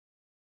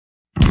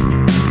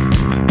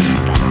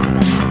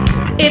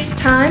It's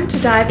time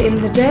to dive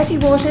in the dirty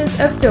waters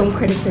of film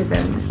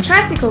criticism.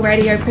 Tricycle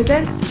Radio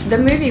presents The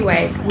Movie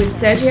Wave with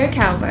Sergio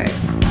Calvo.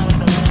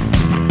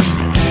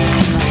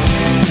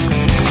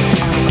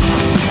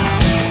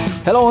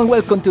 Hello and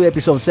welcome to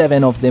episode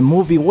 7 of The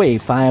Movie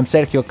Wave. I am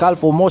Sergio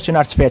Calvo, motion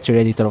arts feature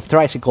editor of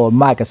Tricycle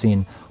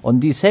magazine. On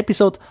this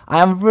episode,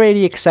 I am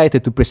very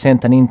excited to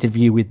present an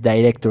interview with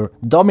director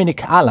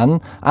Dominic Allan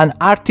and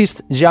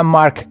artist Jean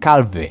Marc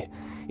Calvet.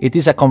 It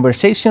is a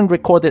conversation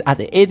recorded at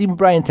the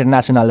Edinburgh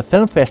International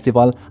Film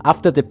Festival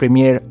after the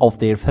premiere of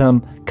their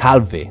film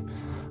Calvet,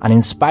 an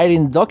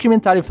inspiring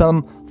documentary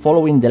film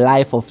following the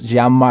life of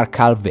Jean Marc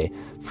Calvet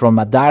from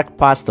a dark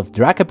past of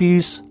drug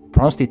abuse,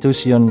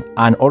 prostitution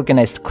and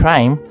organized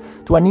crime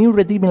to a new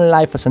redeeming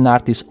life as an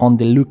artist on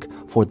the look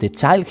for the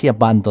child he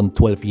abandoned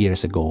 12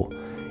 years ago.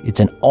 It's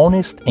an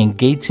honest,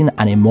 engaging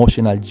and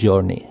emotional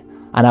journey,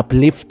 an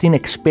uplifting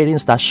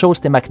experience that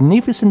shows the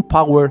magnificent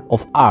power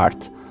of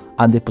art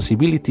and the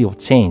possibility of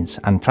change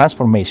and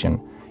transformation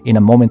in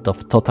a moment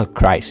of total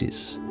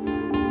crisis.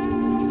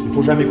 Il ne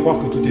faut jamais croire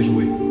que tout est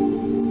joué.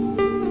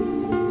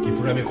 Il ne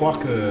faut jamais croire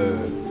que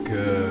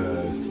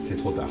c'est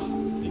trop tard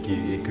et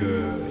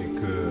que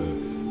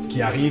ce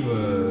qui arrive,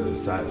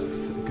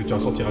 que tu en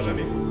sortiras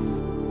jamais.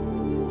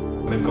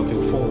 Même quand tu es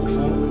au fond.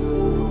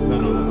 Non.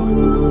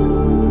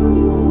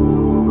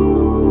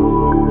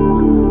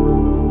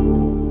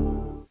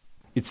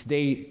 It's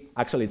day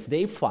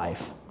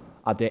 5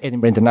 at the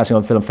Edinburgh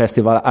International Film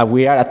Festival.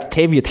 We are at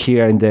Teviot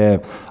here in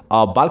the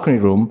balcony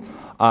room,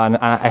 and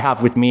I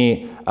have with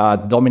me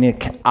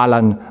Dominic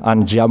Allan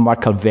and Jean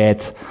Marc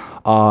Calvet.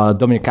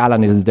 Dominic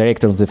Allan is the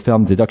director of the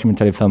film, the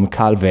documentary film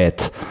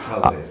Calvet.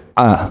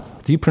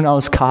 Do you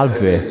pronounce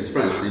Calvet? It's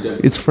French.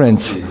 It's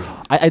French.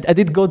 I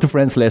did go to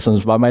French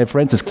lessons, but my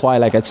French is quite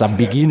like it's a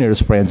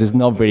beginner's French. It's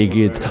not very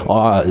good.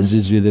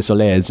 Je suis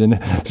désolé.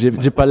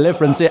 Je parle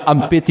français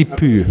un petit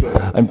peu.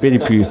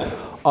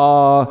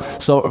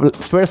 So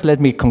first, let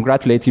me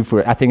congratulate you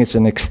for. I think it's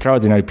an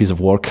extraordinary piece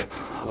of work,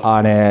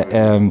 and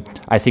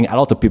I think a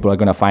lot of people are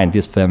going to find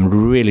this film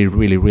really,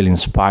 really, really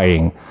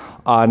inspiring.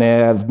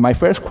 And my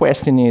first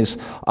question is: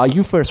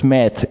 you first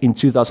met in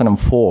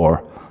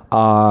 2004.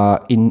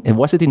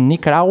 Was it in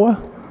Nicaragua?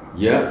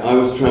 Yeah, I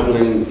was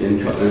traveling in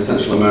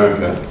Central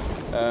America,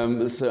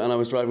 and I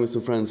was driving with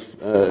some friends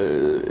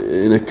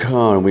in a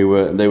car,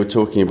 and they were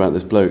talking about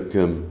this bloke.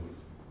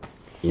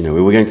 We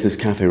were going to this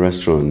cafe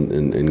restaurant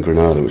in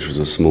Granada, which was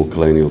a small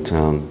colonial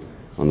town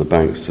on the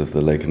banks of the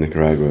Lake of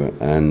Nicaragua,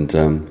 and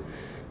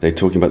they were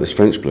talking about this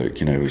French bloke,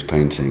 who was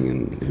painting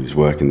and who was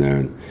working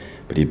there,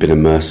 but he'd been a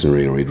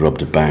mercenary or he'd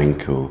robbed a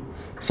bank or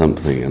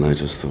something, and I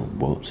just thought,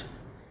 what?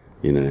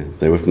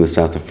 They were from the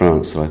south of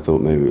France, so I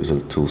thought maybe it was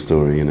a tall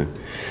story,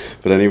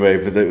 But anyway,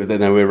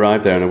 then we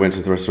arrived there and I went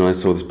to the restaurant and I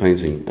saw this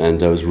painting,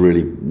 and I was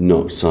really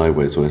knocked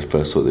sideways when I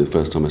first saw it, the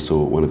first time I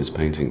saw one of his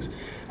paintings,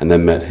 and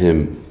then met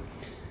him.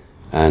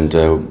 And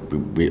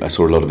I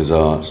saw a lot of his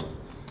art.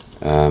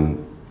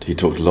 He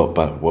talked a lot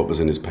about what was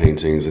in his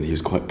paintings, and he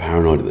was quite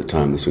paranoid at the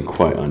time. There's some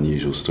quite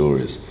unusual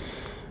stories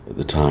at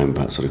the time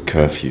about sort of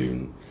curfew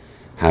and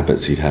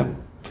habits he'd have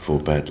before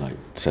bed, like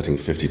setting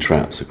 50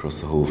 traps across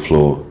the whole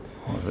floor.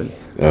 Oh, really?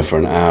 For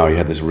an hour. He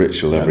had this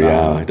ritual every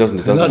hour. He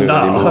doesn't do it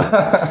anymore.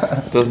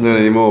 Doesn't do it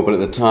anymore, but at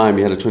the time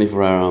he had a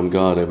 24-hour armed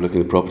guard overlooking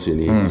the property,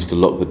 and he used to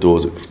lock the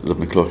doors at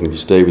 11 o'clock, and if you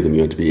stayed with him,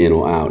 you had to be in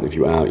or out, and if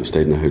you were out, you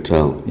stayed in a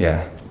hotel.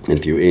 Yeah. And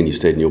if you were in, you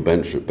stayed in your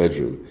bedroom.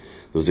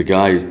 There was a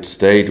guy who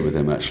stayed with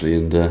him, actually,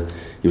 and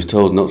he was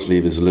told not to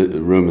leave his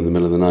room in the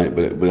middle of the night,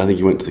 but I think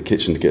he went to the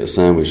kitchen to get a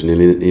sandwich, and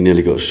he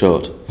nearly got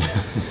shot.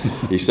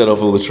 He set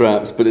off all the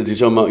traps, but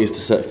Jean Marc used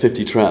to set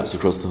 50 traps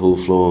across the whole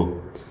floor.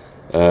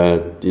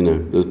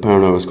 The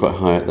paranoia was quite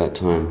high at that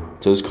time.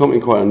 So it was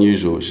something quite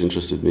unusual, which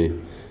interested me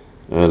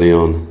early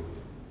on.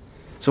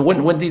 So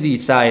when did you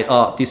decide,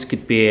 this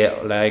could be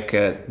like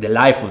the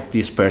life of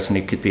this person,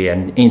 it could be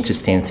an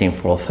interesting thing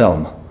for a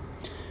film?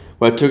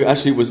 Well, after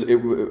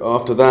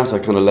that I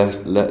kind of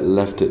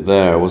left it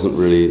there.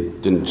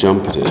 Didn't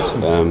jump at it.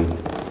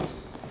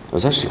 I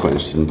was actually quite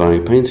interested in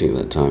buying a painting at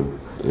that time.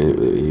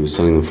 He was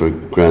selling them for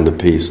 £1 a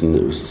piece, and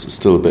it was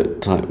still a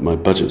bit tight. My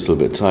budget was still a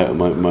bit tight on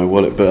my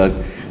wallet, but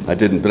I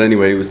didn't. But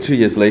anyway, it was 2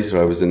 years later.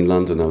 I was in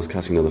London. I was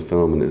casting another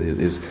film, and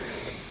his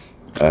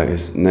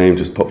name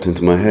just popped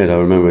into my head. I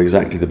remember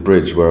exactly the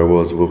bridge where I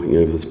was walking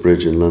over this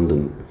bridge in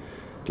London,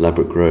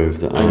 Ladbroke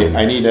Grove.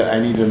 I need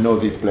to know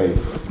this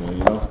place.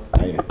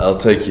 I'll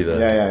take you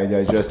there. Yeah.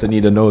 I just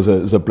need to know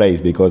the place,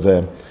 because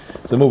the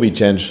movie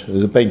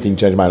the painting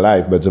changed my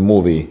life, but the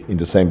movie in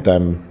the same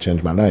time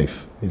changed my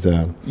life.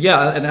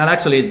 And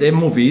actually the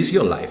movie is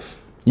your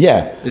life.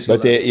 Yeah,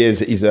 but there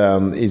is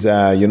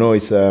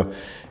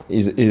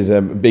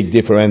a big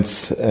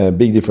difference.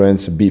 Big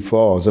difference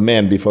before the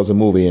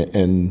movie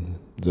and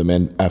the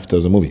man after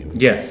the movie.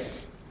 Yeah.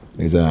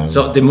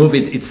 So the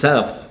movie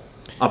itself,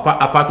 a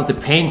part of the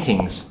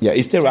paintings. Yeah,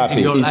 it's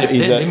therapy.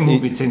 The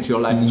movie changed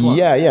your life as well.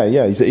 Yeah.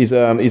 It's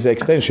an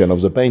extension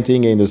of the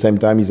painting, and at the same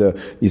time,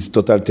 is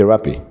total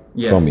therapy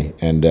for me.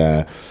 And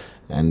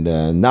And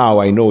now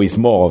I know it's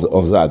more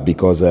of that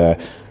because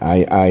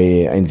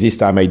and this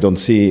time I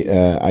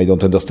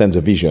don't understand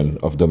the vision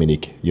of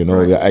Dominic.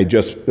 Right. I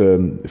just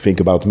think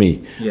about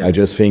me. Yeah. I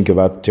just think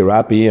about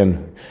therapy, and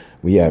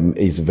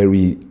it's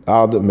very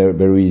hard,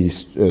 very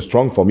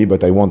strong for me,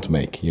 but I want to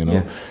make.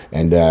 Yeah.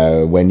 And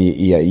when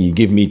he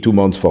give me 2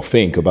 months for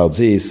think about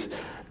this.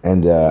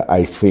 And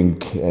I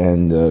think,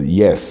 and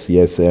yes,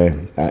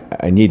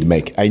 I need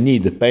make. I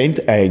need to paint.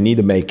 I need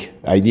to make.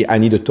 I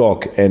need to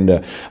talk,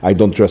 and I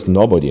don't trust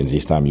nobody in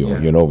this time.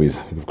 With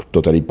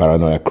totally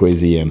paranoia,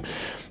 crazy,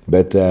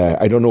 but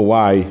I don't know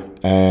why.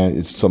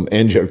 Some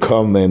angel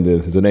come, and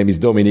the name is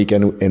Dominic,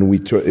 and we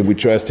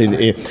trust in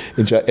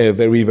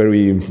very,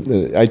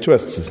 very. I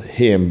trust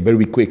him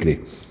very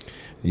quickly.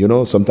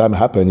 Sometimes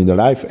happen in the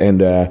life, and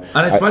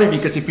it's funny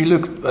because if you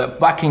look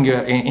back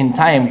in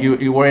time,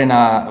 you were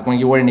when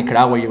you were in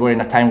Nicaragua, you were in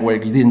a time where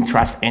you didn't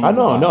trust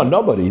anyone. No,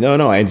 nobody,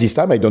 no. And this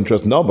time I don't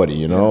trust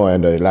nobody,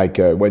 And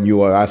when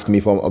you ask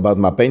me about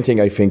my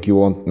painting, I think you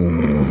want,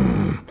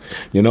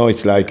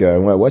 it's like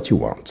what you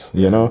want,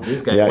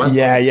 This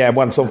guy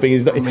want something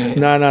is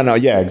no,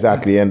 yeah,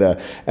 exactly,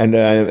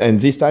 and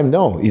this time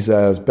no, it's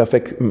a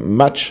perfect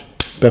match.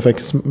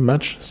 Perfect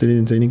match, say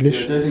it in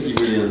English. I don't think you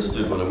really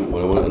understood what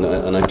I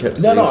wanted, and I kept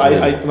saying to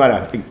him.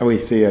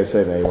 I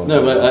said I want.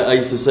 No, but I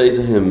used to say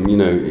to him, he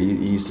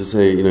used to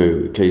say,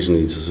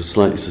 occasionally, just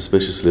slightly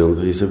suspiciously,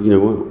 he said,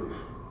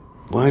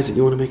 why is it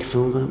you want to make a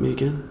film about me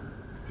again?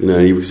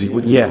 He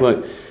wouldn't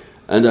quite.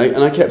 And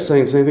I kept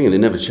saying the same thing, and it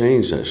never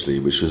changed actually,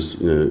 which was,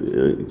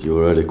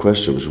 your earlier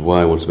question, which is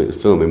why I wanted to make the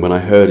film. And when I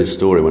heard his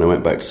story, when I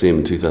went back to see him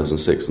in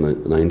 2006,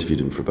 and I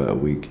interviewed him for about a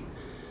week.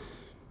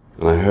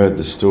 And I heard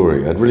the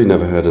story. I'd really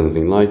never heard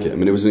anything like it. I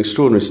mean, it was an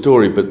extraordinary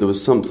story, but there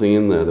was something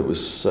in there that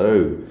was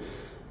so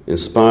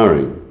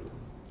inspiring.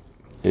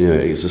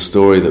 It's a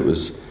story that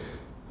was,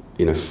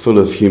 full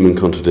of human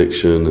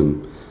contradiction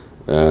and,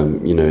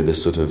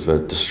 this sort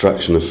of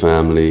destruction of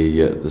family,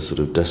 yet this sort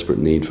of desperate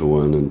need for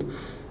one,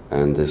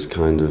 and this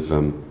kind of,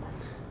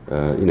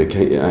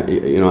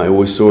 I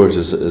always saw it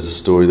as a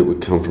story that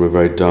would come from a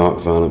very dark,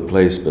 violent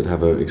place, but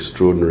have an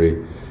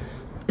extraordinary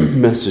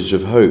message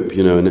of hope,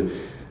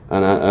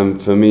 And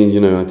for me,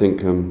 I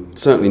think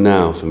certainly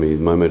now for me,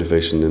 my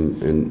motivation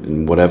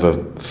in whatever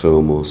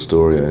film or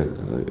story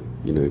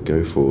I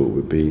go for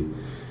would be,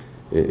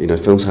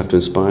 films have to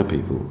inspire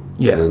people.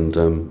 Yeah. And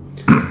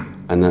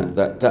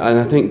that and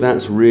I think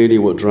that's really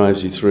what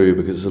drives you through,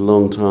 because it's a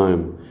long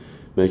time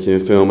making a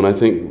film, and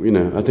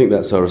I think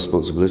that's our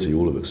responsibility,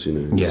 all of us.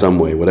 In some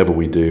way, whatever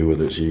we do,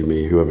 whether it's you,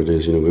 me, whoever it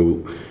is, we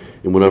will,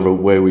 in whatever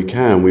way we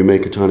can, we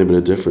make a tiny bit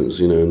of difference.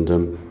 And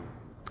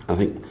I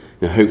think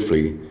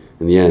hopefully,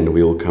 in the end,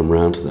 we all come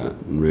around to that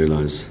and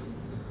realise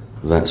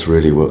that's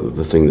really what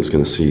the thing that's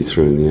going to see you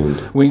through in the end.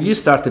 When you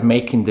started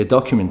making the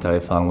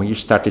documentary film, when you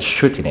started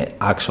shooting it,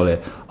 actually,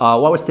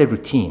 what was the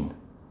routine?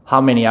 How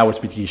many hours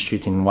would you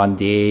shoot in one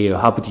day? Or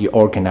how would you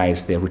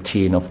organize the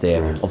routine of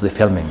the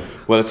filming?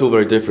 Well, it's all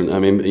very different. I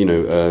mean,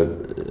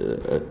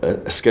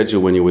 a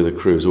schedule when you're with a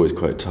crew is always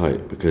quite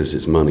tight because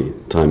it's money.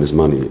 Time is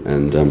money,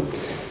 and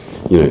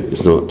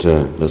it's not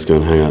let's go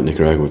and hang out in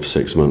Nicaragua for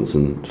 6 months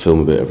and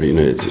film a bit every.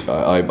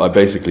 I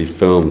basically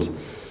filmed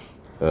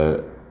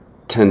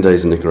 10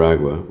 days in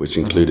Nicaragua, which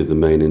included the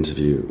main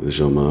interview with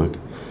Jean Marc.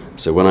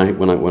 So when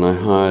I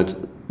hired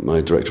my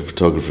director of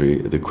photography,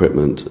 the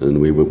equipment, and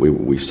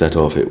we set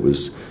off, it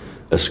was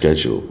a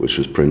schedule which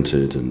was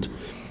printed, and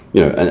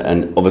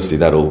and obviously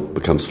that all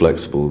becomes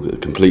flexible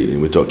completely.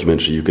 And with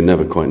documentary, you can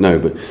never quite know,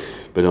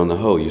 but on the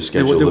whole, you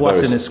schedule. There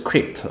wasn't a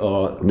script,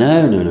 or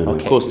no,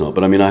 okay. Of course not.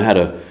 But I mean, I had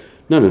a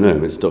no.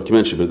 It's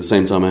documentary, but at the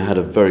same time, I had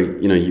a very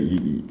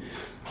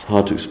it's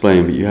hard to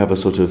explain, but you have a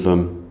sort of.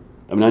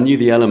 I knew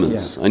the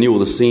elements. Yeah. I knew all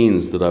the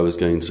scenes that I was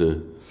going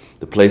to.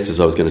 The places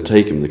I was going to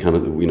take him, the kind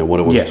of what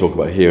I wanted to talk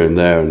about here and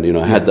there, and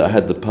I had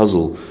the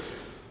puzzle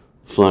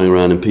flying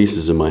around in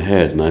pieces in my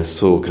head, and I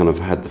it's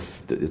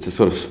a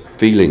sort of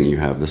feeling you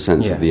have, the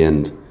sense of the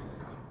end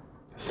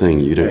thing.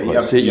 You don't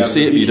quite see it. You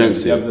see it, but you don't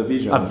see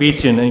it. A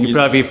vision, and you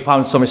probably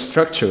found some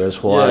structure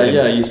as well.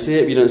 Yeah, you see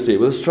it, but you don't see it.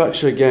 Well, the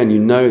structure again,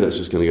 that's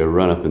just going to go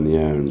run up in the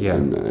air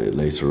and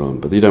later on.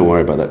 But you don't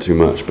worry about that too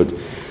much. But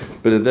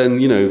then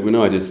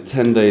I did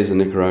 10 days in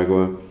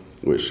Nicaragua,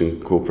 which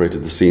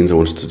incorporated the scenes I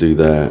wanted to do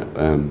there,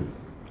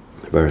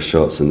 various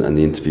shots and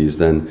the interviews.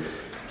 Then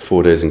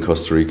 4 days in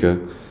Costa Rica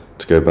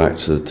to go back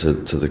to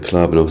the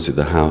club and obviously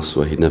the house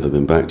where he'd never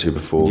been back to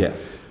before. Yeah.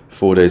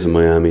 4 days in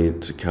Miami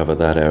to cover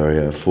that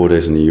area. 4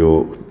 days in New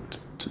York,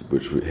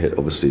 which hit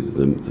obviously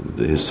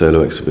his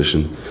solo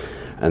exhibition.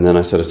 And then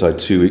I set aside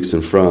 2 weeks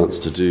in France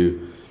to do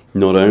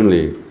not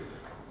only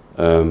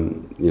a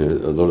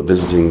lot of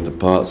visiting the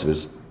parts of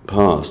his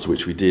past,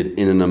 which we did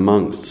in and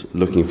amongst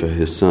looking for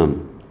his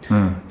son.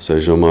 So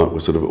Jean-Marc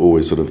was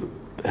always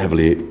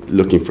heavily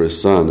looking for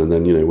his son, and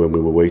then when we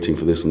were waiting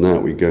for this and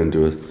that, we'd go and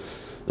do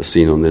a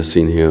scene on this,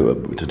 scene here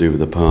to do with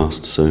the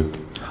past. So,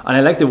 and I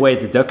like the way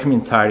the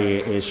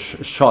documentary is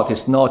shot.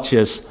 It's not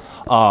just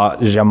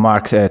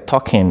Jean-Marc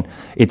talking;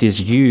 it is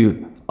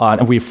you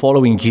and we're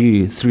following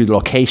you through the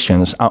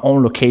locations. And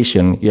on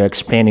location, you're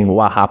explaining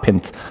what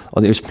happened,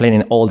 or you're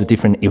explaining all the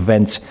different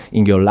events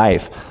in your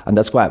life. And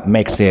that's what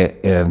makes the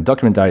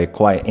documentary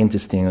quite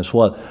interesting as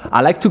well. I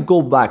like to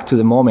go back to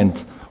the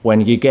moment when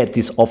you get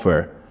this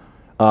offer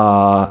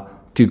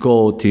to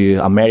go to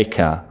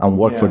America and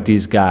work for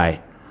this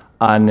guy.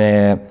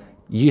 And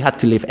you had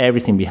to leave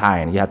everything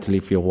behind. You had to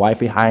leave your wife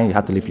behind. You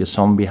had to leave your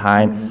son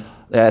behind.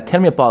 Mm-hmm. Tell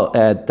me about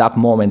that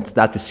moment,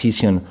 that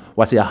decision.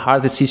 Was it a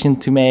hard decision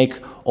to make?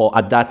 Or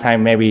at that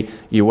time, maybe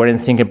you weren't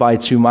thinking about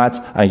it too much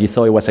and you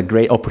thought it was a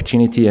great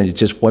opportunity and you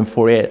just went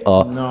for it?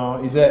 Or?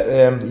 No,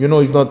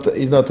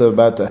 it's not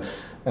about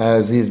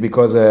this,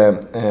 because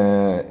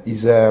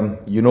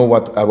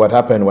what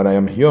happened when I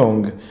am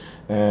young.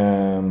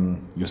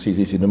 You see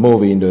this in the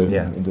movie in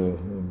the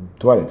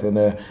toilet,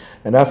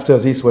 and after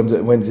this, when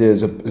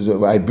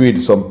I build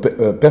some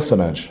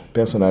personage,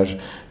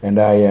 and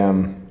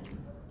I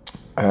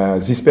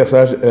this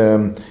personage,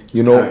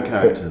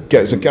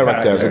 the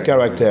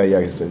character.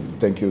 Yes,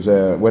 thank you.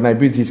 When I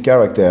build this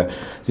character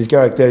is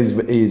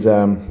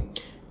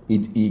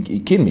he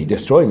kill me,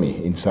 destroy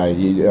me inside.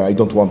 I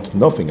don't want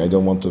nothing. I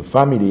don't want a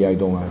family. I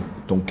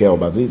don't care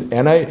about this.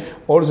 And I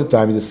all the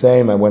time is the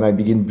same. And when I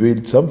begin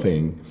build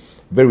something,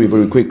 very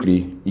very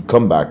quickly he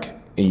come back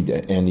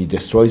and he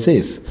destroys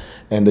this.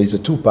 And there's a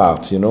two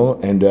part,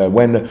 And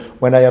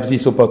when I have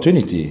this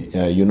opportunity,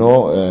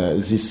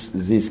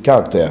 this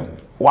character.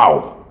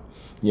 Wow.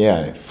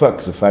 Yeah,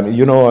 fuck the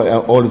family.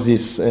 All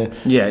this. And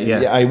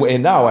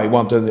now I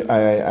want to.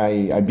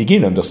 I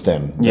begin to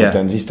understand. Yeah.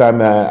 And this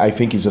time I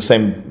think it's the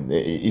same.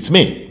 It's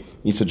me.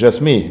 It's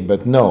just me.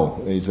 But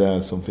no, it's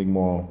something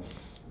more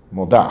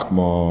dark,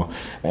 more.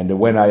 And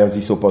when I have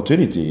this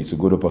opportunity, it's a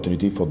good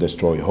opportunity for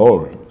destroy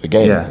all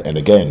again and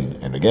again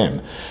and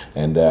again.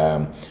 And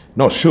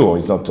no, sure,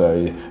 it's not.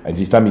 And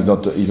this time it's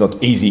not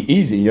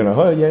easy.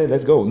 Oh yeah,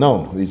 let's go.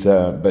 No, it's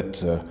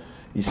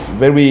it's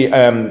very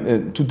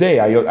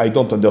today. I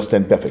don't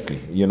understand perfectly.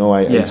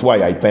 It's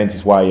why I paint.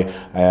 It's why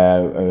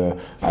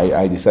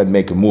I decided to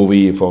make a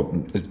movie for.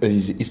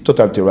 It's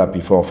total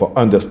therapy for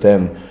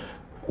understand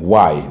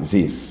why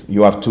this.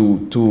 You have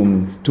two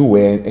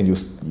way, and you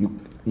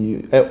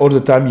all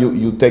the time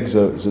you take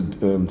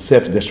the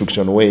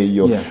self-destruction way.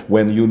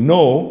 When you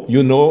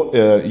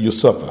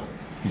suffer.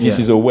 This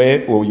is a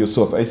way where you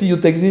suffer. I see you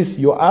take this.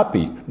 You're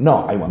happy.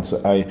 No,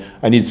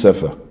 I need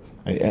suffer.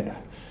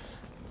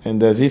 And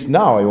this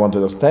now I want to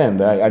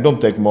understand. I don't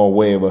take more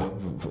way.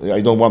 I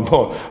don't want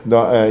more.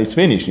 It's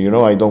finished.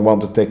 I don't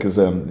want to take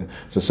the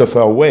suffer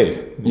away.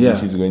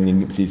 This is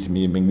going. This in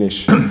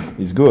English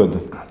is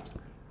good,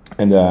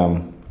 and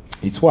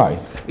it's why.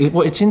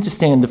 It's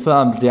interesting in the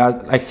film.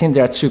 I think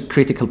there are two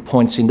critical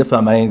points in the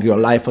film and in your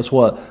life as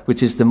well,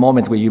 which is the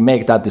moment where you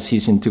make that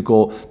decision to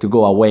go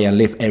away and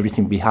leave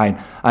everything behind,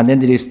 and then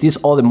there is this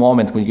other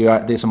moment when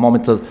there's a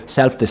moment of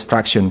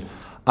self-destruction,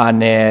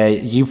 and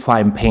you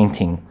find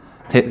painting.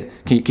 Can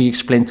you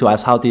explain to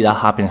us how did that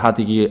happen? How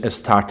did you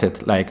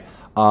started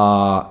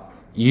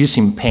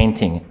using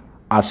painting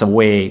as a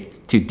way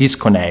to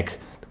disconnect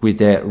with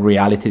the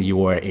reality you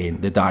were in,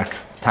 the dark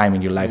time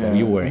in your life that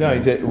you were in? No,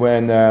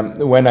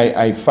 when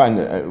I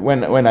find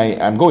when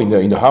I'm going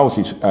in the house,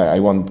 I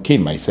want to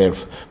kill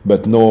myself,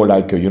 but no,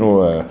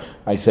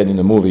 I said in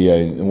the movie,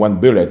 one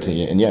bullet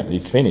and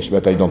it's finished.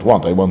 But I don't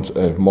want. I want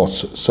more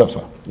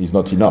suffer. It's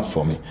not enough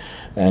for me.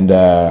 And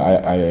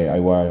I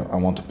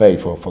want to pay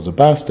for the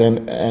past,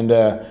 and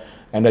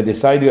I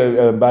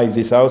decided buy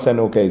this house, and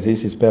okay,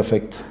 this is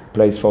perfect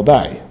place for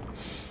die,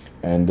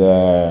 and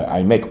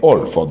I make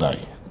all for die,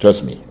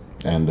 trust me,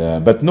 and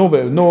but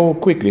no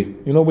quickly,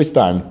 with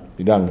time,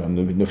 done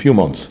in a few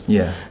months,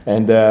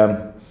 and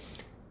I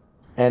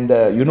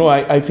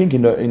think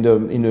in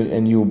the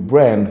new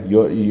brand,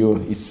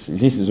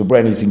 the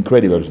brand is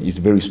incredible, it's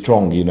very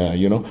strong,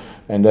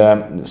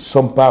 and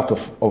some part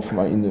of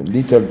my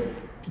little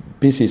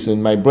pieces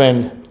in my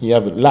brain, you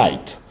have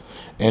light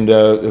and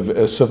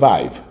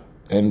survive,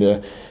 and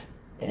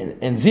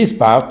this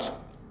part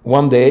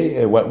one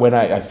day when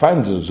I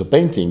find the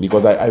painting,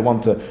 because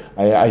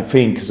I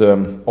think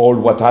all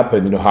what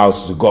happened in the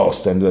house, the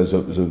ghost and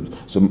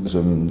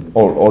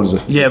all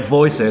the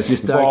voices, you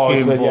start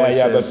hearing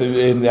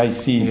voices. But I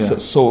see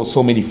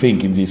so many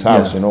things in this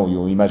house.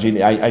 You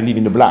imagine I live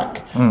in the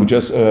black,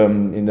 just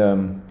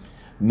in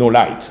no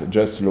light,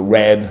 just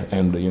red,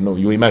 and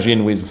you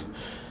imagine with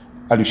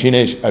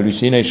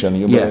hallucination,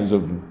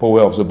 the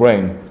power of the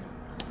brain.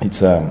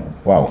 It's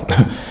wow.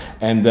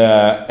 and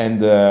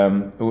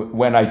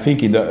when I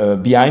think in the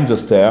behind the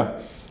stair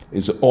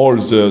is all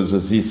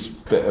this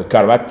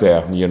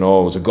character,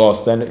 the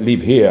ghost, and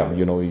live here,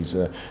 is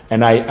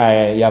and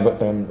I have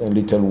a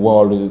little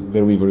wall,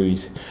 very very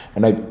easy,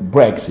 and I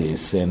break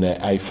this, and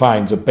I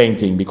find the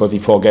painting, because he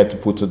forget to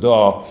put the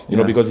door,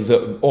 because it's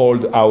an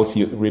old house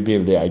you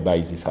rebuild there. I buy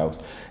this house,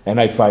 and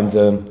I find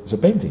the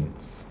painting,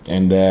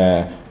 and.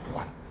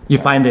 You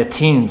find the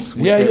tins.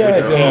 And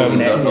I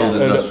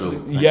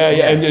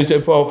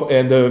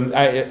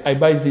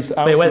buy this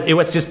house. But it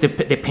was just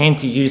the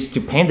paint you used to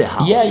paint the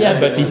house.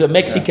 But it's a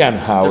Mexican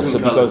house,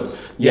 because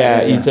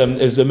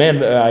It's the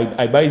man.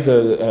 I buy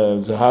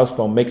the house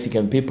from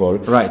Mexican people,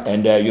 right?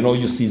 And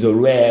you see the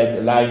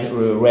red line,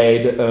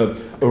 red,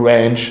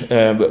 orange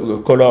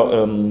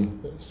color,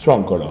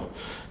 strong color,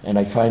 and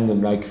I find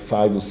them like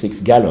 5 or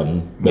 6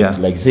 gallon,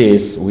 like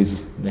this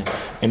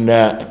and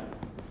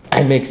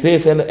I make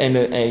this and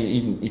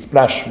it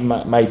splash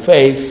my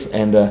face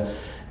and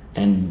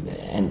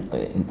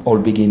all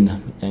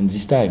begin. And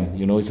this time,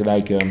 it's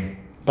like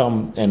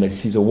and I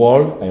see the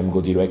wall. I go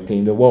directly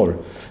in the wall,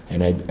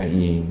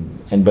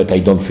 but I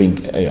don't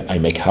think I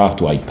make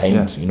art or I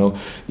paint.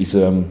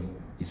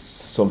 It's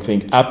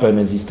something happen,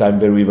 and this time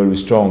very very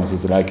strong.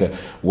 It's like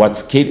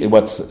what's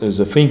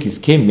the thing is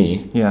killing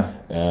me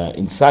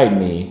inside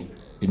me.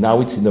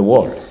 Now it's in the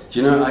wall. Do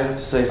you know? I have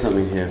to say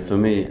something here. For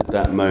me,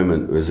 that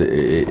moment was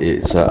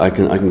it's. I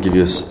can give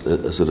you a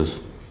sort of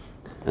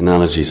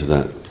analogy to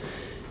that.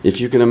 If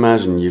you can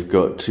imagine, you've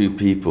got two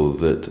people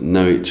that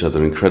know each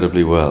other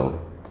incredibly well,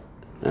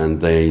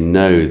 and they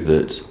know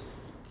that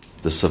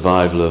the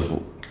survival of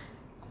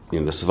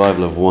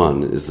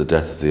one is the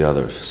death of the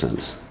other, in a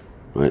sense,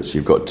 right? So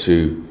you've got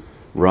two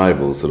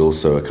rivals that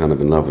also are kind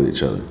of in love with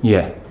each other.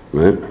 Yeah.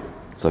 Right?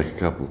 It's like a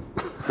couple.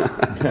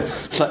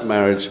 It's like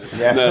marriage.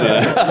 Yeah. No.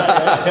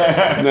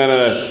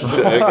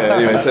 Okay.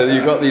 Anyway, so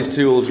you've got these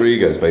two alter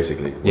egos,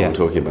 basically. What I'm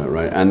talking about,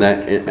 right?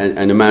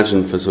 And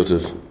imagine for sort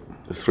of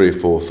 3,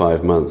 4,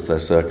 5 months they're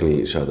circling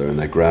each other and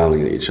they're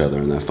growling at each other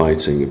and they're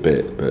fighting a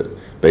bit, but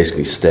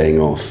basically staying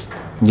off.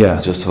 Yeah.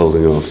 Just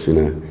holding off,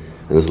 And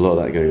there's a lot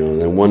of that going on.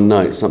 And then one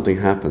night something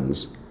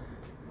happens,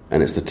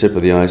 and it's the tip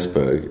of the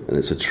iceberg, and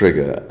it's a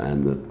trigger,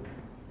 and the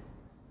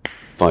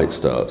fight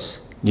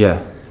starts.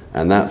 Yeah.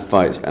 And that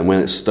fight, and when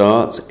it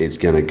starts, it's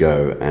going to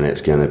go, and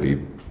it's going to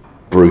be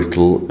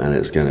brutal, and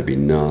it's going to be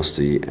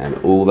nasty, and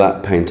all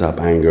that pent-up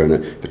anger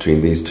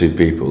between these two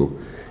people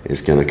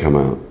is going to come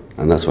out,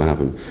 and that's what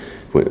happened.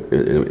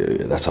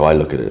 That's how I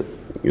look at it.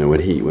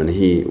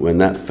 When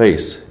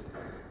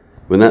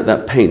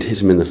that paint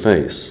hit him in the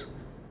face,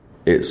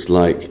 it's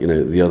like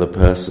the other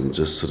person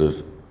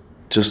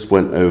just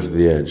went over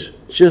the edge,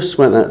 just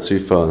went that too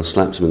far and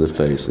slapped him in the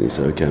face, and he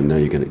said, "Okay, now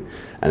you're going to."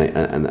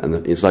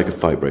 And it's like a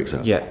fight breaks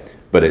out. Yeah.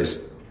 But it's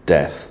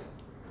death.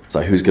 It's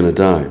like, who's going to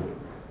die?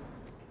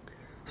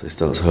 So he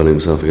starts hurling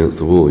himself against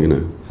the wall,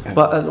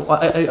 But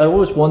I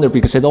always wonder,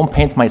 because I don't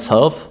paint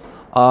myself,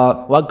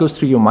 what goes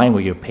through your mind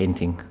when you're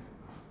painting?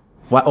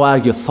 What are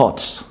your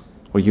thoughts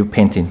when you're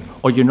painting?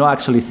 Or you're not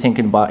actually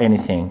thinking about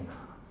anything?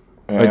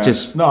 Or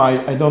just no,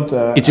 I don't.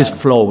 It just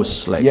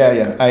flows, like.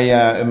 Yeah.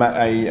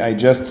 I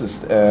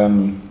just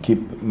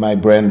keep my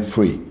brain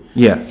free.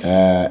 Yeah.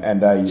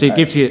 And so it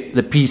gives you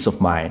the peace of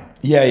mind.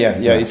 Yeah.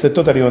 It's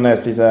totally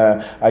honest.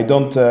 I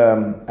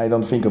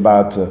don't think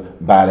about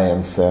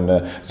balance and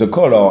the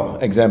color.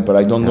 Example,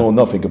 I don't know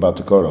nothing about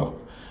the color.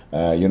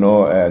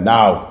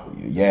 Now,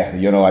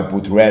 I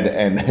put red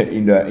and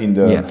in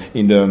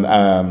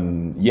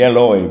the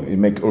yellow it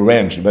make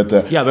orange. But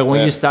but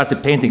when you start the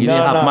painting, you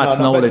didn't have much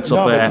knowledge of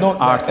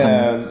art.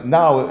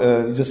 Now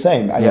it's the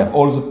same. I have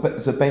all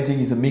the painting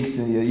is a mix.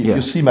 If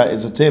you see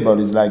the table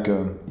is like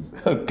a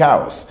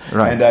chaos.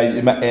 Right.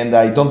 And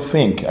I don't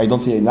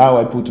see it now.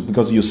 I put,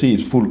 because you see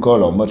it's full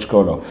color, much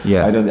color.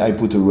 Yeah. I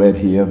put a red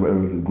here,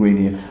 green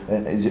here.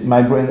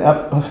 My brain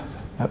up.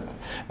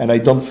 And I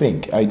don't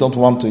think. I don't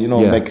want to,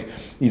 make.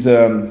 Is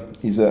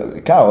a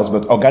chaos,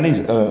 but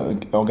organized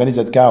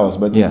chaos.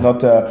 But it's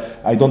not.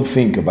 I don't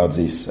think about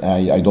this.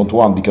 I don't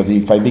want, because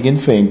if I begin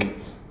think,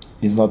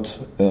 it's not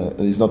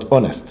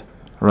honest.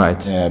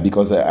 Right.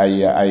 Because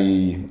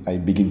I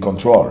begin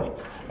control,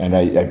 and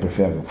I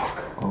prefer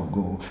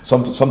go.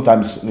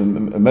 Sometimes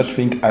much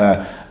think.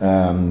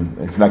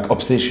 It's like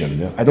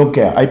obsession. I don't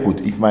care. I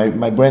put. If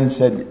my brain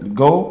said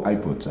go, I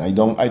put. I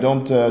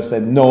don't say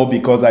no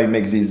because I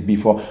make this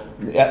before.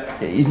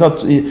 It's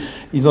not.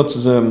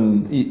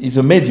 It's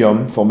a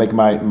medium for make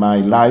my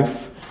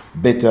life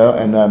better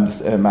and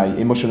my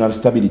emotional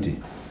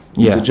stability.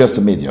 It's just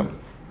a medium.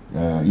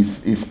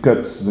 If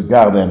cut the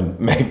garden,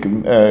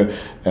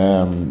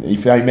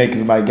 if I make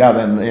my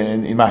garden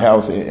in my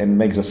house and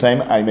make the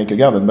same, I make a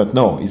garden. But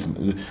no,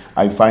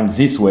 I find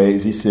this way.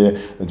 This is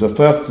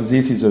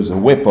the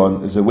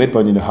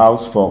weapon in the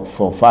house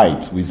for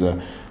fight with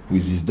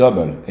this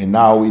double, and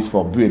now it's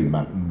for build.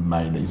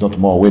 It's not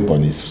more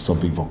weapon. It's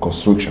something for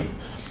construction.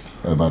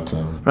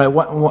 Right.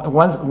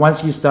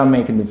 Once you start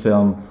making the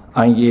film,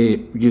 and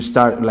you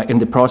start like in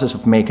the process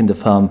of making the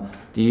film,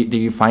 do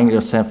you find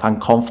yourself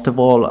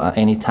uncomfortable at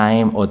any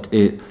time, or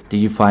do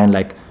you find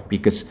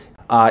because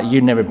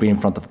you've never been in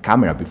front of a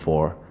camera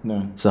before?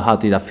 No. So how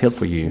did that feel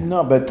for you?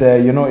 No, but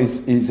it's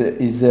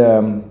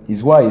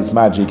why it's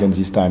magic in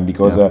this time,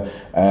 because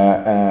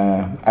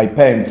I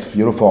paint.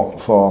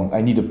 For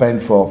I need a pen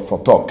for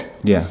talk.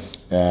 Yeah.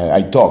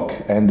 I talk,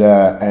 and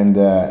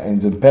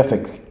the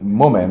perfect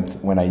moment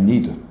when I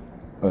need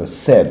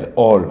said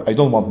all. I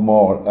don't want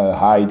more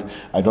hide.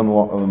 I don't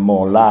want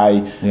more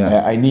lie.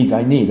 Yeah. I need.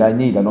 And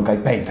I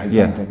paint. I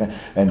paint.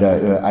 And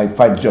I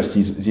find just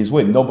this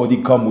way.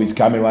 Nobody come with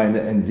camera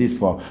and this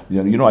for.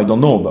 I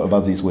don't know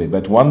about this way.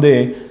 But one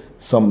day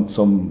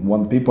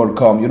when people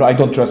come, you know, I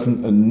don't trust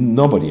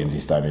nobody in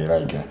this time,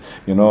 like,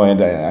 you know, and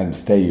I'm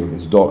stay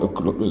with door.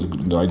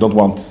 I don't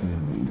want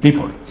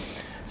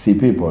see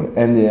people.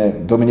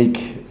 And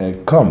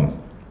Dominic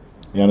come,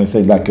 you know,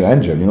 say like an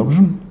angel, you know,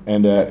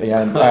 and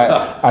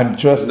I'm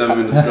just. Never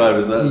been described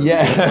as that.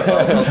 Yeah,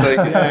 I'll take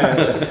it.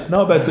 Yeah.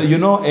 No, but you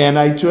know, and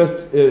I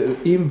trust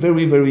him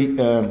very, very.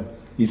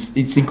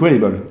 It's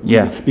incredible.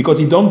 Yeah. Because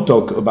he don't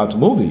talk about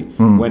movie.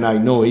 When I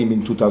know him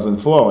in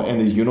 2004,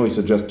 and you know, it's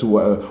just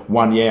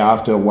 1 year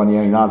after, 1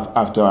 year and a half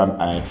after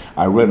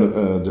I run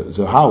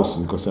the house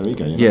in Costa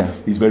Rica. You know? Yeah.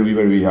 It's very,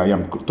 very. I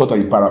am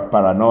totally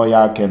paranoid,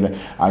 and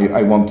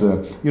I want.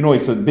 You know,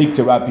 it's a big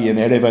therapy in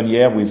 11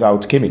 years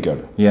without chemical.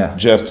 Yeah.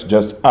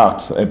 Just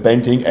art and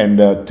painting and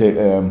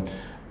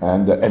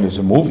it's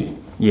a movie.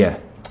 Yeah.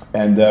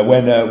 And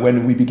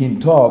when we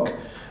begin talk,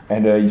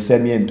 and he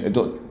sent me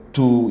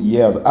 2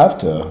 years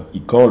after, he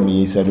called me.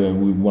 He said,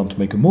 "We want to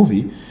make a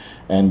movie,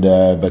 and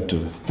but to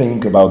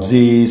think about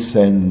this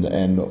and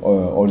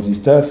all this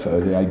stuff.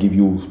 I give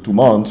you 2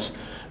 months,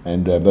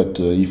 and but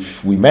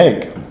if we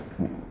make,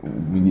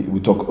 we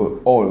talk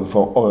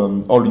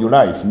all your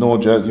life. No,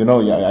 just you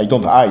know, I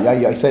don't.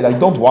 I said I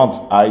don't want.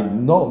 I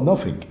know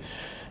nothing,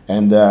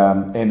 and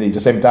at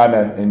the same time,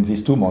 in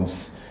these 2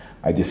 months,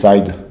 I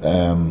decide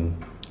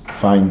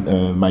find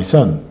my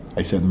son.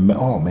 I said,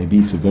 oh, maybe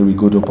it's a very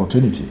good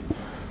opportunity.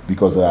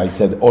 Because I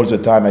said all the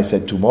time, I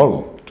said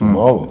tomorrow.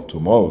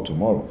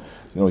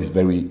 You know, it's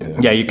very.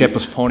 You kept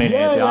postponing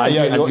it.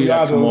 I'll do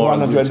that tomorrow.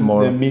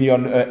 100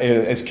 million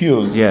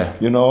excuse. Yeah.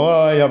 You know,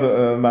 I have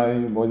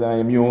I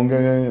am young,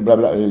 blah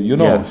blah. You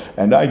know, Yeah.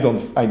 and I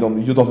don't.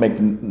 You don't make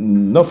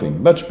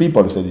nothing. Much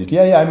people say this.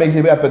 I make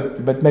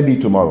it, but maybe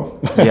tomorrow.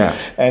 Yeah.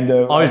 And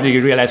obviously,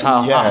 you realize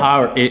how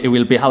hard it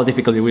will be, how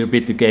difficult it will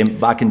be to get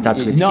back in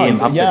touch with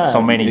him after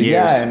so many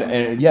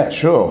years. Yeah,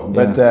 sure.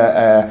 But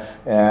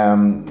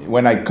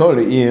when I called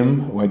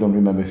him, I don't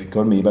remember if he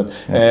called me, but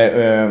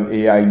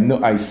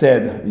I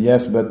said,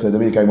 yes, but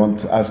Dominic, I want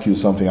to ask you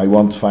something. I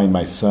want to find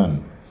my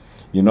son,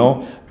 you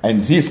know.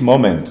 And this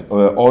moment,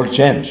 all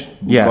change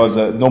because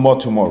no more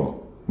tomorrow.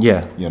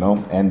 Yeah, you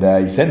know. And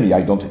he said me,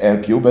 I don't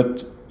help you,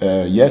 but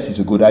yes, it's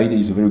a good idea.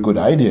 It's a very good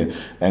idea.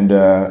 And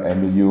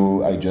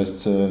I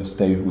just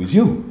stay with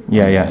you.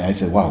 Yeah. And I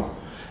said, wow.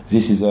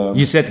 This is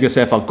you set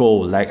yourself a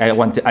goal, like I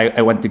want to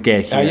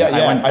get here.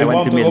 I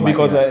want to go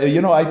because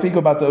you know, I think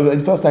about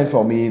the first time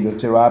for me the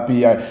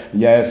therapy.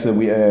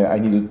 I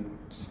need to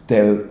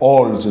tell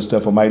all the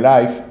stuff of my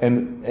life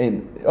and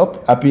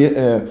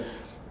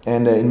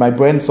in my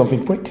brain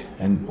something quick.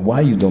 And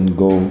why you don't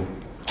go?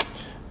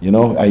 You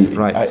know,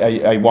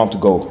 I want to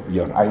go.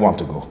 Yeah, I want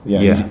to go.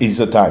 It's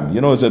the time.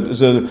 You know,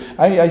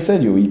 I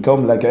said he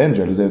come like an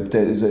angel.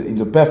 In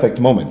the perfect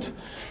moment.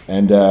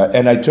 And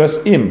I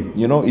trust him.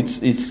 You know,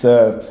 it's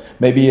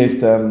maybe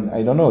it's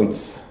I don't know.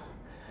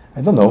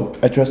 I don't know.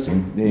 I trust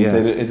him.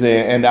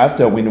 And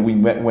after when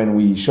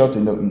we shot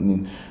in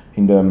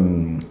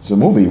the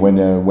movie, when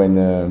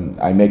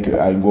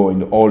I go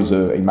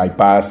in my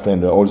past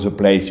and all the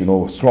place, you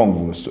know,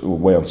 strong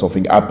where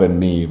something happened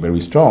me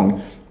very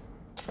strong.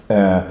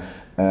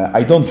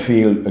 I don't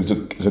feel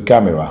the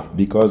camera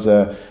because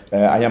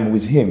I am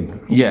with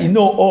him. He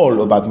know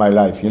all about my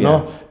life. You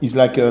know, he's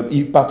like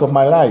he's part of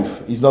my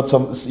life. He's not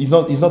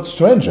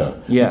stranger.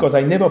 Yeah. Because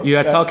I never. You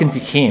are talking to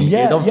him.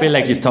 You don't feel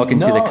like you're talking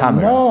to the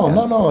camera. No.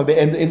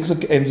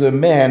 And the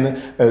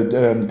man,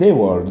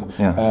 Dayward,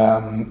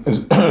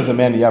 the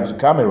man he have the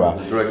camera.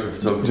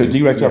 The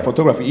director of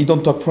photography. He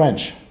don't talk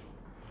French.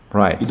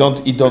 Right. He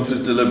don't. Which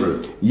was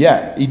deliberate.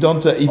 Yeah. He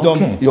don't.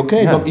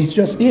 Okay. No, it's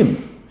just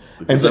him.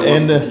 Because I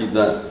want to keep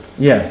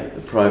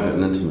that private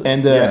and intimate.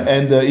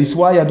 And it's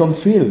why I don't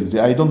feel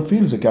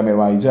the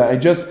camera. I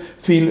just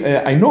feel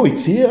I know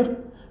it's here,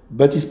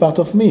 but it's part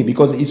of me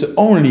because it's the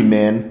only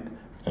man.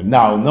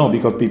 Now, no,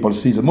 because people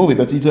see the movie,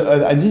 but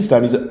and this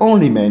time it's the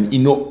only man. He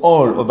know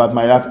all about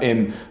my life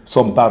and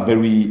some part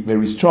very,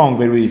 very strong,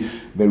 very,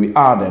 very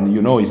hard, and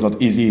you know it's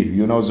not easy.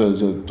 You know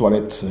the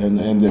toilet and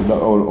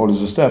all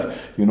the stuff.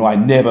 You know I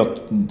never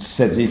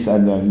said this,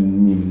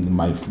 and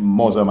my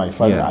mother, my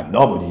father,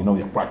 nobody. You know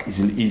it's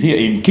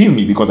easy and kill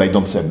me because I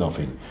don't say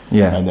nothing.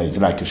 Yeah, and it's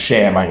like a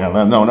shame.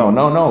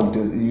 No.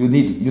 You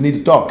need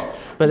to talk.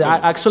 But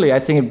I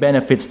think it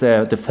benefits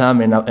the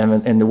film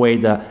in the way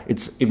that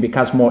it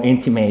becomes more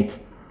intimate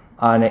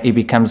and it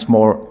becomes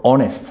more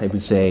honest, I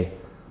would say.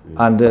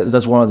 And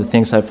that's one of the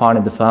things I found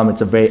in the film.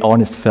 It's a very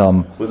honest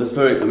film. Well, that's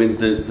very. I mean,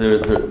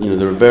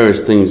 there are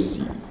various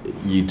things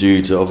you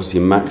do to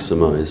obviously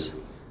maximise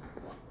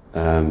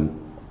the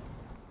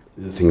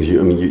things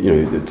you. I mean,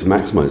 to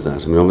maximise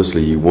that. I mean,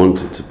 obviously, you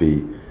want it to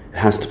be. It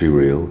has to be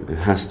real. It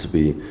has to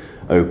be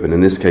open.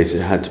 In this case,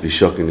 it had to be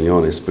shockingly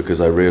honest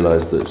because I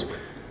realised that.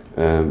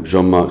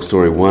 Jean Marc's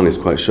story, one, is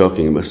quite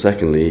shocking, but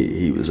secondly,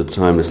 he was at a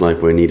time in his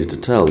life where he needed to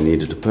tell, he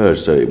needed to purge,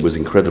 so it was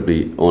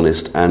incredibly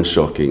honest and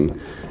shocking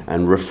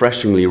and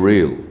refreshingly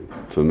real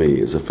for me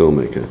as a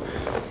filmmaker,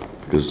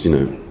 because,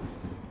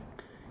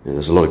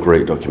 there's a lot of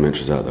great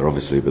documentaries out there,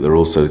 obviously, but there are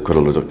also quite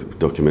a lot of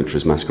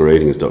documentaries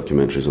masquerading as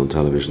documentaries on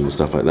television and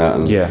stuff like that.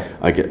 And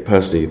I get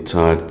personally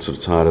tired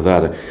of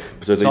that.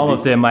 So some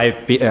of them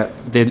might be,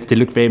 they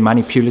look very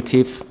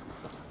manipulative.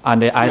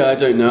 And I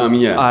don't know. I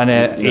mean,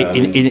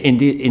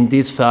 in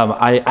this film,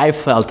 I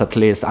felt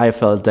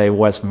that it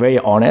was very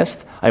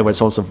honest. I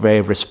was also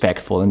very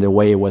respectful in the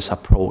way it was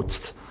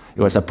approached.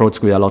 It was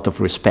approached with a lot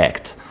of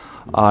respect,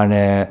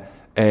 and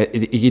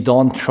you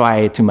don't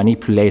try to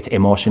manipulate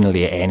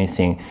emotionally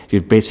anything.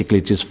 You're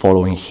basically just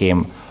following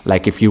him,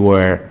 like if you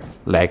were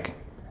like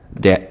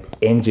the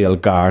angel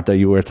guard that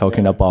you were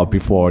talking about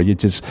before. You're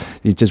just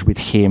with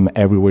him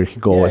everywhere he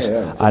goes,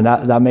 and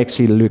that makes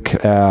it look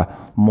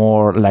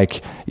more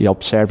like you're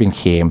observing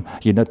him.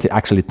 You're not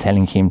actually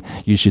telling him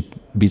you should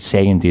be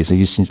saying this or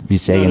you should be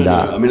saying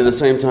that. No. I mean, at the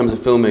same time, as a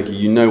filmmaker,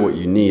 you know what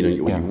you need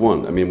and what you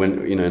want. I mean,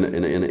 when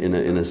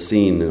in a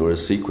scene or a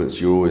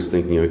sequence, you're always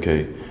thinking,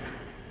 okay.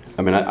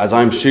 I mean, as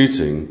I'm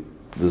shooting,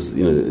 there's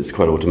it's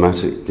quite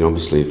automatic.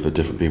 Obviously, for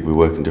different people, we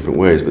work in different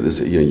ways. But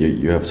there's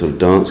you have a sort of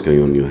dance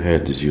going on in your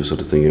head as you're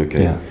sort of thinking,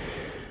 okay. Yeah.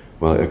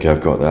 Well, okay, I've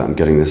got that. I'm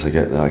getting this. I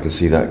get that. I can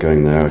see that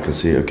going there. I can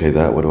see, okay,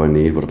 that. What do I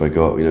need? What have I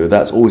got?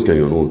 That's always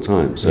going on all the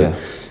time. So,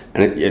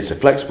 and it's a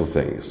flexible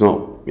thing. It's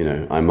not,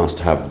 I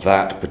must have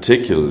that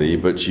particularly,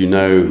 but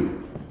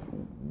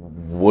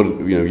what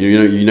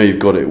you've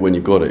got it when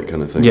you've got it,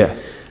 kind of thing. Yeah.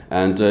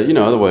 And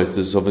otherwise,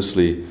 there's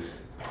obviously,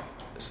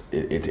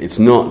 it's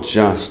not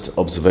just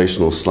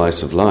observational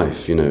slice of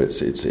life.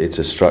 It's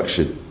a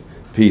structured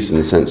piece in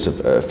the sense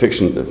of a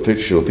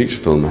fictional feature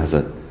film has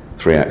a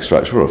 3-act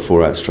structure or a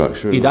 4-act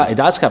structure. It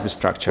does have a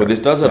structure. Well, this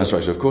does have a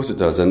structure, of course it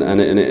does, and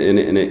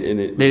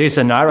there is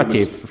a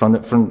narrative from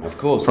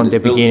the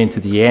beginning to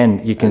the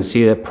end. You can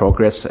see the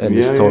progress and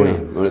the story.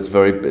 Yeah. Well,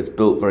 it's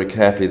built very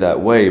carefully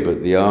that way.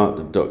 But the art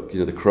of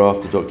the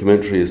craft of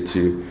documentary is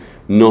to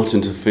not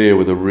interfere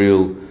with the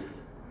real,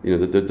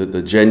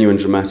 the genuine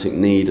dramatic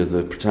need of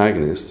the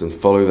protagonist and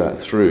follow that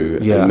through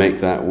and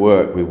make that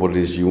work with what it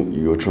is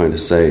you're trying to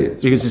say.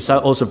 Because it's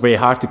also very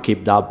hard to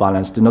keep that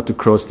balance, not to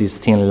cross this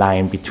thin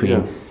line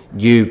between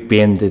you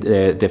being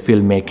the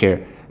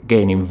filmmaker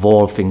getting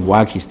involved in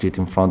what he's doing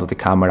in front of the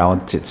camera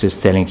and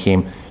just telling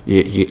him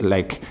you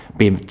like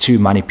being too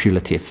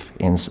manipulative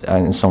in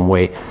some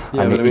way.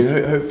 Yeah, but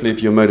hopefully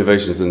if your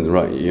motivation's in the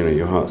right,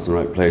 your heart's in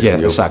the right place. Yeah,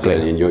 exactly.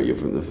 And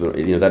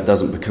that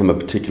doesn't become a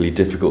particularly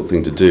difficult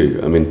thing to do.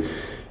 I mean,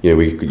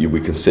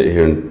 we can sit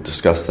here and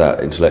discuss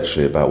that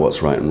intellectually about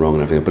what's right and wrong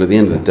and everything. But at the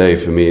end of the day,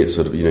 for me, it's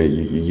sort of, you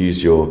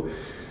use your,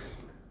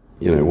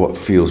 what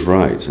feels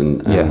right.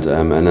 And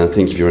I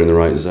think if you're in the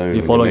right zone,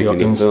 you follow your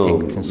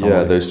instinct in some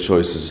way. Those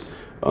choices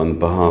on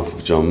behalf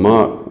of Jean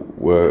Marc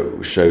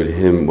showed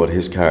him what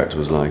his character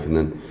was like, and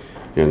then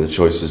the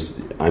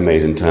choices I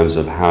made in terms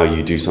of how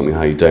you do something,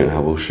 how you don't,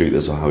 how we'll shoot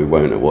this or how we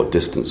won't, at what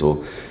distance,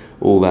 or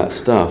all that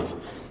stuff.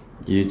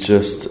 You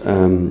just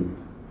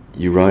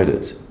you ride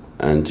it,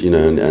 and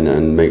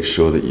and make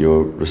sure that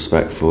you're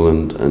respectful,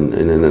 and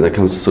there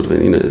comes sort of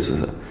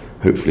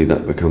hopefully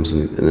that becomes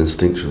an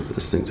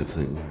instinctive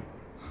thing.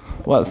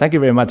 Well, thank you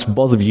very much,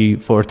 both of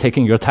you, for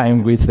taking your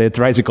time with the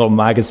Tricycle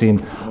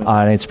magazine,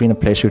 and it's been a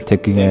pleasure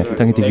talking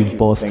to you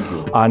both. Thank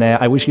you. And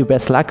I wish you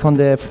best luck on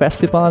the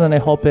festival, and I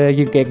hope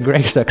you get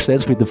great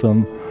success with the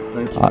film.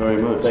 Thank you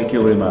very much. Thank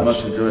you very much.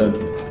 Much enjoyed.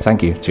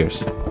 Thank you.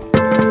 Cheers.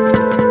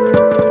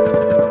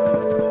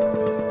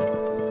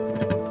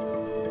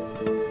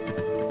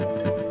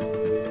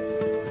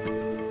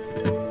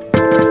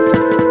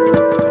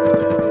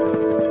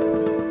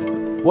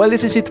 Well,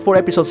 this is it for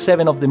episode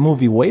 7 of the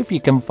Movie Wave.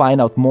 You can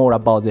find out more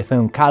about the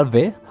film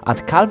Calvet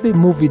at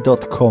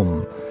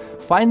calvetmovie.com.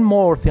 Find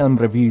more film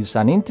reviews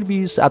and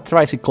interviews at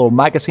Tricycle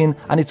Magazine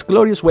and its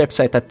glorious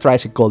website at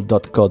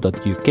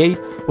tricycle.co.uk,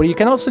 where you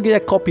can also get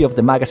a copy of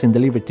the magazine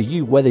delivered to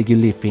you whether you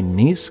live in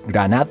Nice,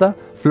 Granada,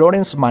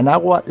 Florence,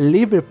 Managua,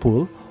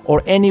 Liverpool,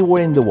 or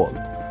anywhere in the world.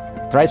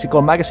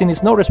 Tricycle Magazine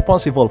is not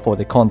responsible for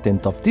the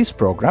content of this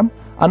program,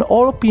 and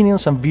all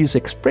opinions and views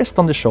expressed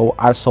on the show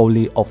are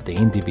solely of the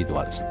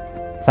individuals.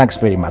 Thanks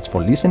very much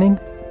for listening.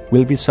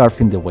 We'll be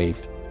surfing the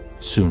wave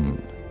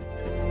soon.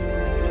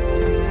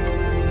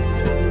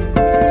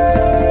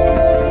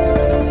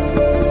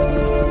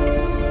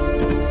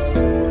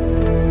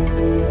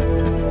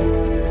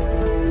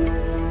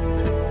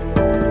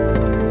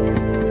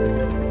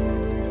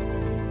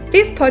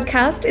 This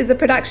podcast is a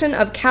production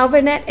of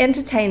Calvernet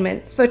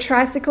Entertainment for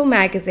Tricycle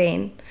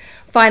Magazine.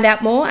 Find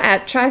out more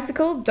at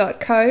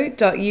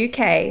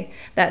tricycle.co.uk.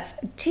 That's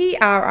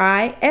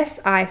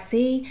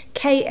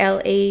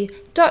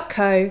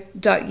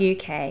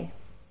tricycle.co.uk.